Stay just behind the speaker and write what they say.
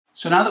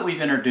So now that we've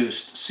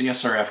introduced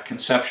CSRF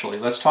conceptually,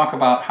 let's talk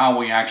about how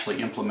we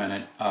actually implement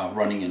it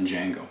running in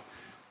Django.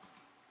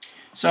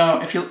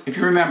 So if you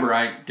remember,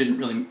 I didn't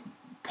really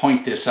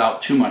point this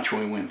out too much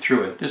when we went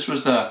through it. This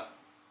was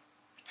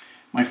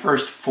my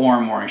first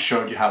form where I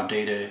showed you how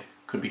data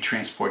could be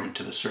transported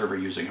to the server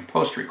using a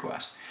post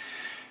request.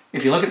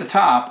 If you look at the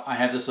top, I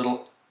have this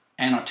little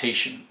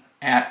annotation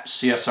at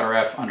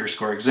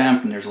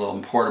CSRF_exempt, and there's a little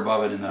import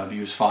above it in the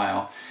views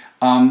file.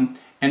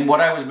 And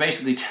what I was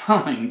basically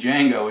telling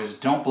Django is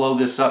don't blow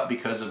this up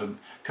because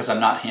I'm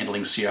not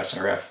handling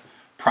CSRF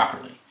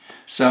properly.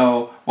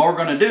 So what we're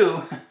going to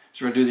do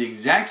is we're going to do the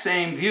exact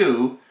same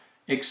view,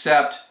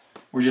 except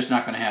we're just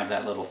not going to have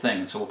that little thing.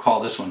 And so we'll call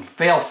this one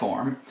fail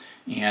form.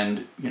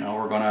 And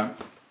we're going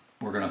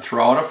to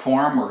throw out a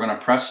form. We're going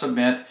to press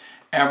submit.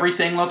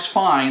 Everything looks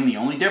fine. The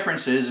only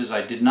difference is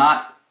I did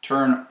not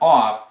turn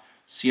off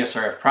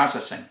CSRF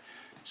processing.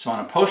 So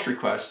on a post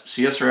request,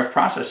 CSRF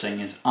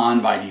processing is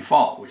on by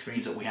default, which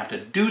means that we have to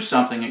do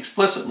something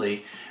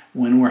explicitly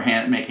when we're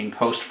making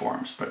post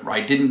forms. But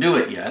I didn't do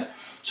it yet,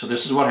 so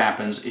this is what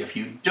happens if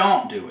you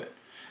don't do it.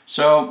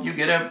 So you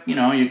get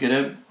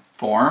a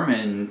form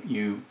and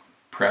you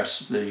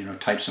press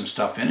type some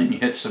stuff in and you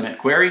hit submit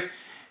query,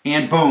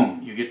 and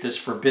boom, you get this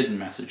forbidden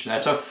message.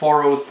 That's a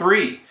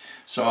 403.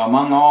 So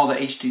among all the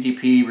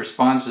HTTP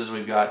responses,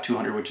 we've got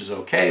 200, which is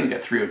okay, we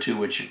got 302,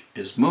 which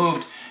is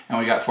moved, and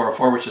we got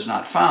 404, which is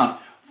not found.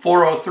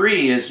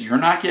 403 is you're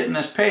not getting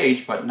this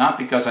page, but not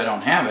because I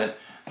don't have it,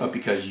 but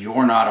because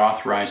you're not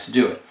authorized to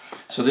do it.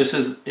 So this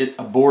is it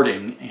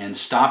aborting and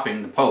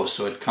stopping the post.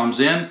 So it comes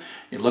in,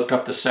 it looked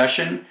up the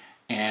session,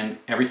 and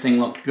everything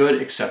looked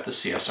good except the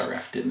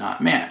CSRF did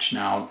not match.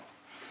 Now,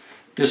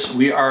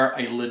 we are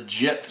a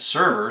legit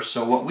server,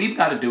 so what we've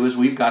got to do is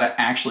we've got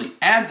to actually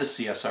add the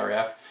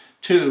CSRF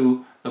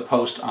to the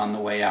post on the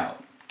way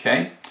out.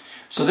 Okay,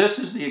 so this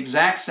is the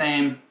exact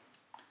same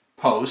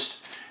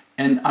post,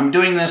 and I'm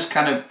doing this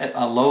kind of at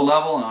a low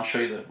level, and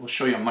we'll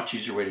show you a much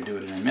easier way to do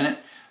it in a minute.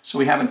 So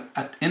we have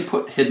an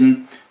input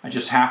hidden. I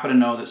just happen to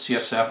know that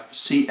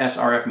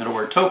CSRF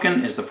middleware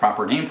token is the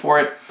proper name for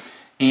it,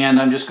 and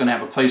I'm just going to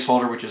have a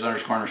placeholder which is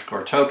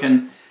 __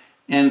 token.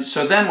 And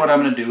so then what I'm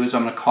going to do is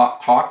I'm going to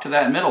talk to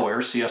that middleware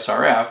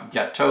CSRF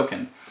get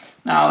token.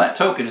 Now that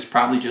token is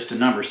probably just a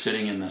number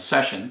sitting in the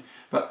session,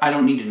 but I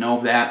don't need to know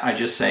that. I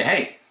just say,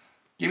 hey,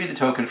 give me the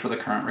token for the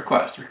current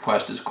request. The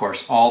request is, of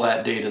course, all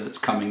that data that's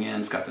coming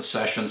in. It's got the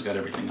sessions, got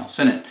everything else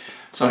in it.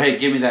 So, hey,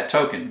 give me that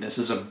token. This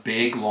is a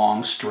big,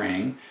 long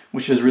string,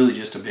 which is really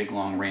just a big,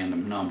 long,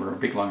 random number, a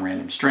big, long,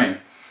 random string.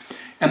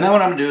 And then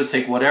what I'm going to do is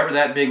take whatever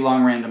that big,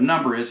 long, random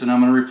number is, and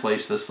I'm going to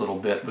replace this little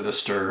bit with a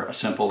stir, a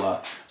simple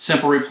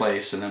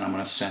replace, and then I'm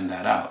going to send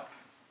that out.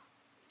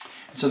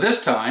 So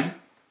this time,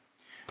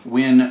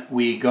 when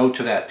we go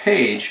to that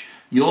page,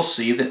 you'll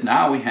see that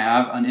now we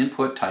have an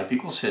input type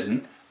equals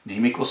hidden,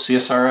 name equals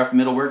CSRF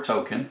middleware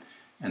token,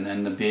 and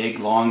then the big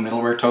long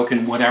middleware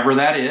token, whatever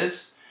that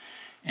is.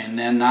 And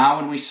then now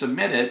when we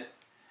submit it,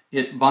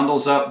 it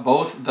bundles up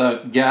both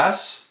the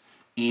guess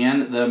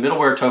and the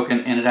middleware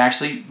token, and it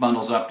actually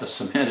bundles up the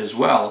submit as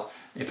well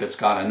if it's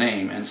got a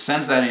name, and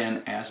sends that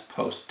in as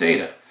post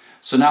data.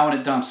 So now when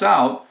it dumps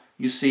out,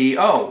 you see,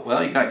 oh,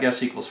 well, you got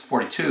guess equals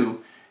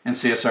 42 and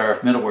CSRF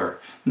middleware.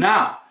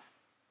 Now,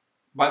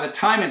 by the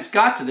time it's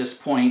got to this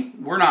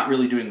point, we're not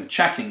really doing the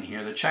checking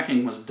here. The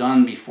checking was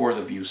done before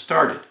the view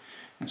started.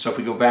 And so if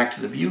we go back to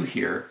the view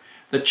here,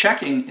 the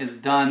checking is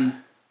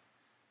done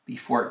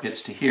before it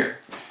gets to here.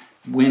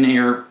 When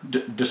you're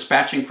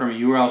dispatching from a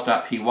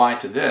urls.py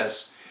to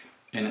this,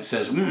 and it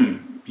says,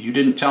 you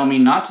didn't tell me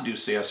not to do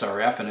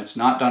CSRF, and it's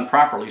not done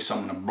properly, so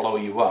I'm going to blow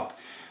you up.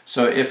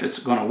 So if it's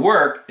going to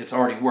work, it's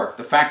already worked.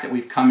 The fact that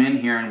we've come in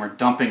here and we're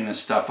dumping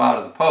this stuff out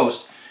of the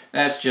post,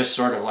 that's just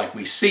sort of like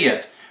we see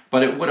it,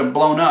 but it would have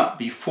blown up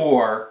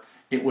before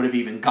it would have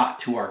even got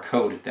to our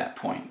code at that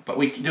point. But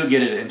we do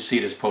get it and see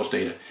it as post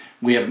data.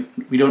 We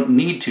don't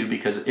need to,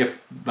 because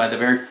if by the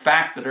very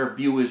fact that our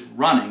view is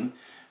running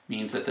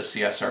means that the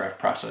CSRF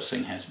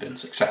processing has been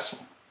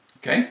successful.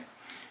 Okay?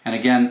 And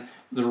again,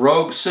 the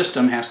rogue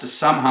system has to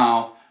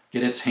somehow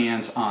get its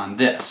hands on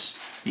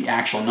this, the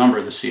actual number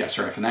of the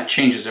CSRF, and that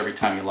changes every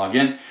time you log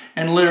in,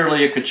 and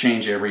literally it could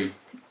change every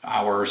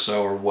hour or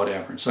so or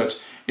whatever. And so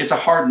it's a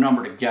hard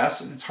number to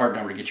guess, and it's a hard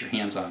number to get your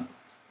hands on.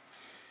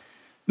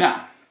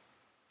 Now,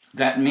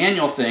 that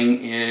manual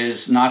thing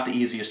is not the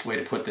easiest way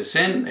to put this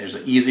in. There's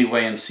an easy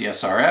way in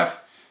CSRF.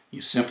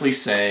 You simply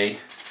say,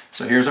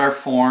 so here's our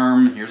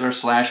form, here's our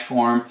slash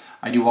form.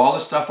 I do all the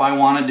stuff I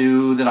want to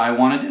do that I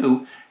want to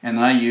do, and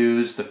then I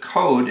use the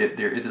code.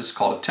 This is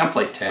called a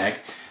template tag.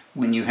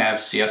 When you have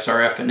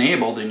CSRF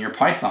enabled in your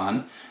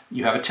Python,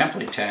 you have a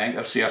template tag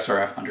of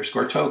CSRF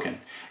 _token.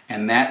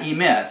 And that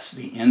emits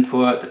the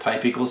input, the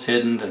type equals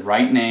hidden, the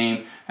right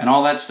name, and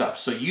all that stuff.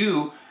 So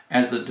you,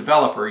 as the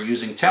developer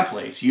using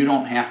templates, you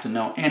don't have to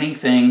know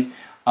anything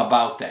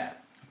about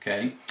that.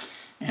 Okay?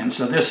 And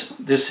so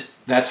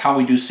that's how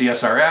we do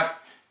CSRF.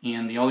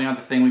 And the only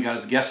other thing we got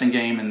is a guessing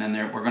game, and then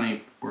we're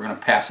going to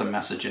pass a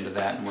message into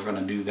that, and we're going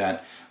to do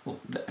that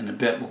in a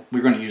bit,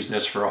 we're going to use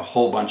this for a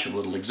whole bunch of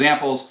little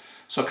examples.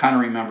 So kind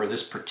of remember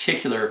this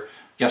particular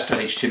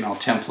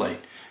guess.html template.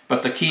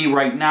 But the key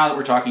right now that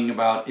we're talking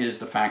about is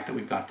the fact that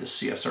we've got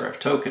this CSRF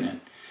token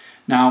in.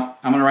 Now,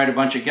 I'm going to write a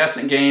bunch of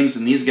guessing games,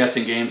 and these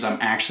guessing games I'm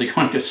actually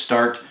going to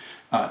start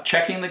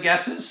checking the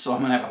guesses. So I'm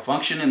going to have a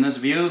function in this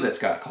view that's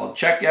called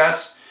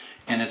checkGuess,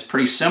 and it's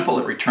pretty simple.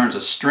 It returns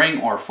a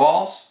string or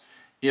false.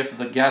 If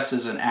the guess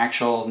is an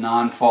actual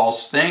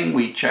non-false thing,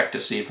 we check to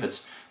see if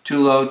it's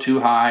too low, too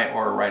high,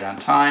 or right on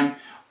time.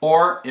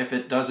 Or if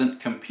it doesn't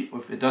convert,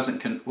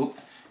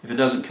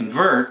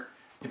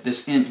 if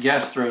this int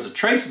guess throws a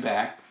trace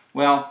back,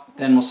 well,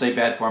 then we'll say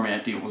bad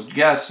format equals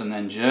guess, and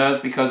then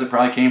just because it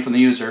probably came from the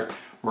user,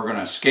 we're going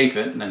to escape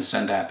it and then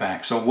send that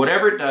back. So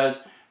whatever it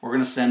does, we're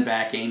going to send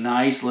back a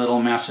nice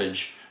little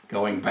message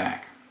going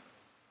back.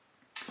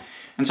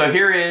 And so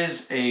here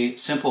is a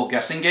simple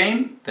guessing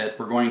game that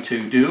we're going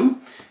to do.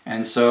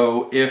 And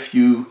so if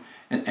you,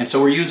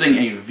 so we're using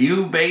a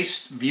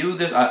view-based view,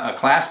 a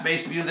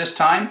class-based view this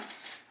time.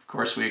 Of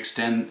course, we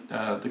extend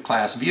the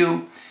class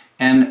view.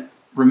 And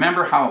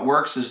remember how it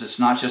works is it's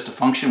not just a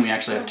function. We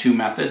actually have two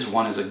methods.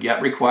 One is a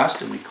get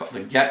request, and the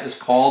get is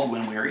called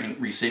when we're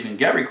receiving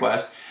get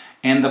request,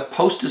 and the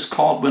post is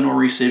called when we're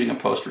receiving a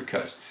post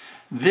request.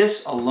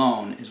 This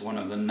alone is one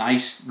of the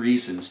nice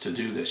reasons to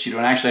do this. You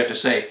don't actually have to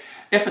say,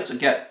 if it's a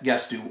get,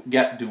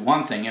 do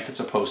one thing, if it's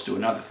a post, do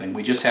another thing.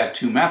 We just have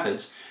two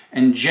methods,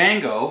 and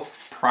Django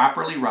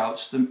properly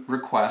routes the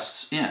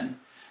requests in.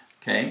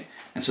 Okay,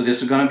 and so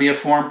this is going to be a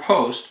form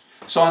post.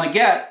 So on a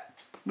get,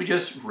 we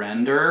just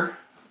render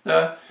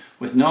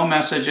with no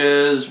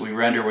messages. We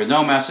render with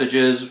no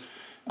messages.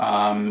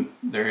 And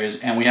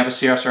we have a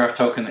CSRF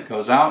token that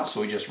goes out,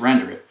 so we just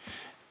render it.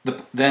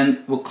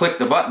 Then we'll click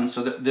the button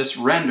so that this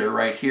render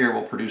right here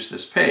will produce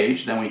this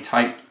page. Then we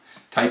type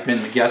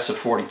in the guess of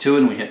 42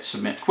 and we hit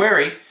submit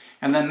query,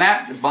 and then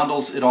that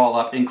bundles it all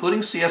up, including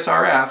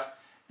CSRF,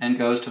 and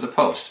goes to the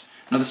post.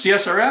 Now the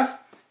CSRF,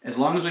 as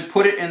long as we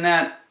put it in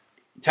that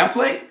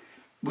template,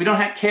 we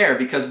don't care,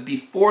 because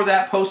before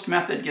that post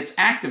method gets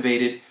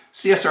activated,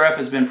 CSRF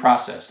has been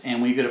processed,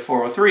 and we get a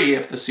 403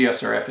 if the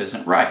CSRF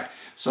isn't right.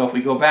 So if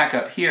we go back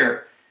up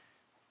here,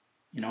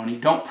 and you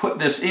don't put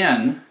this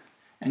in,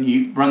 and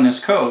you run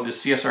this code,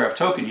 this CSRF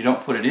token, you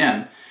don't put it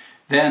in,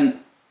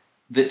 then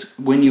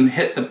when you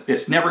hit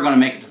it's never going to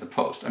make it to the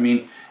post. I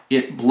mean,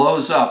 it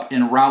blows up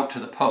en route to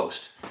the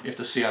post if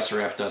the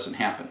CSRF doesn't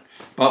happen.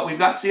 But we've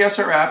got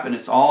CSRF, and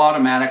it's all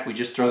automatic. We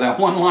just throw that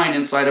one line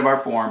inside of our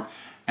form,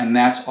 and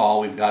that's all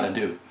we've got to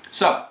do.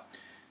 So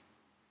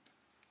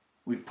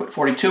we put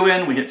 42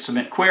 in, we hit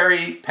submit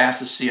query,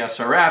 passes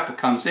CSRF, it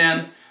comes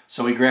in.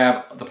 So we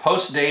grab the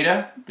post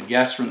data, the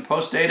guess from the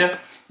post data.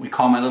 We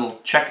call my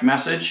little check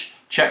message,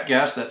 check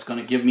guess. That's going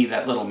to give me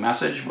that little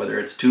message, whether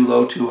it's too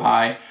low, too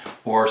high,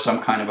 or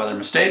some kind of other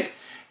mistake.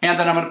 And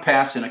then I'm going to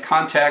pass in a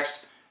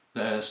context.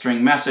 The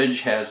string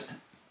message has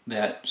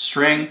that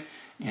string.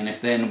 And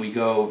if then we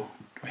go,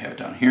 do I have it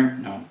down here?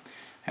 No,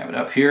 I have it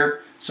up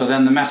here. So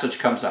then the message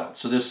comes out.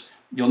 So this,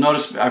 you'll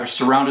notice I've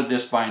surrounded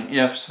this by an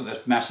if, so that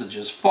if message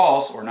is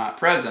false or not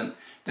present,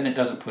 then it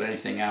doesn't put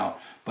anything out.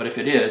 But if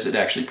it is, it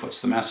actually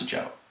puts the message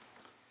out.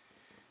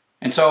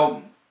 And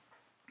so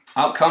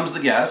out comes the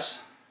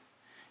guess.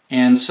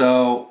 And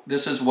so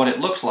this is what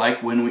it looks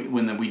like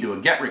when we do a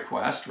get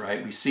request,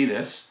 right? We see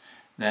this.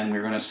 Then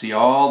we're going to see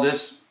all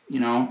this,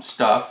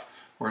 stuff.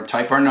 We're going to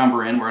type our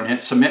number in. We're going to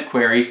hit submit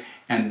query,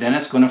 and then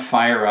it's going to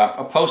fire up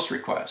a post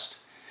request.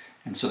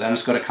 And so then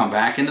it's going to come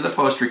back into the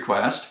post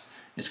request.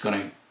 It's going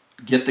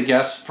to get the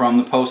guess from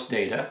the post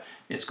data.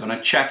 It's going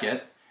to check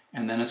it,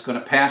 and then it's going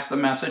to pass the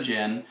message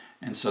in.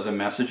 And so the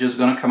message is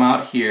going to come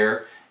out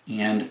here,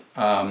 and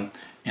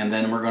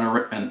then we're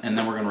going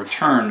to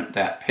return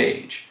that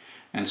page.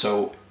 And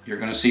so you're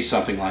going to see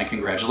something like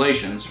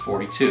congratulations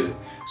 42.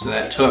 So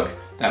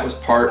that was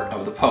part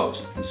of the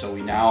post, and so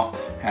we now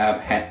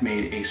have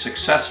made a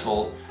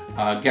successful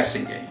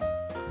guessing game.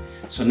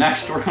 So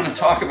next we're going to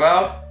talk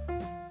about,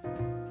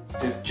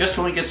 just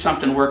when we get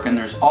something working,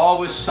 there's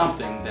always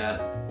something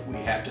that we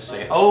have to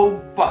say,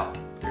 oh, but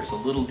there's a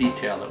little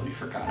detail that we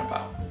forgot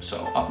about.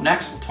 So up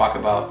next we'll talk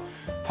about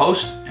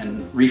post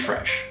and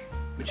refresh,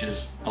 which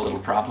is a little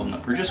problem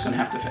that we're just going to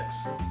have to fix.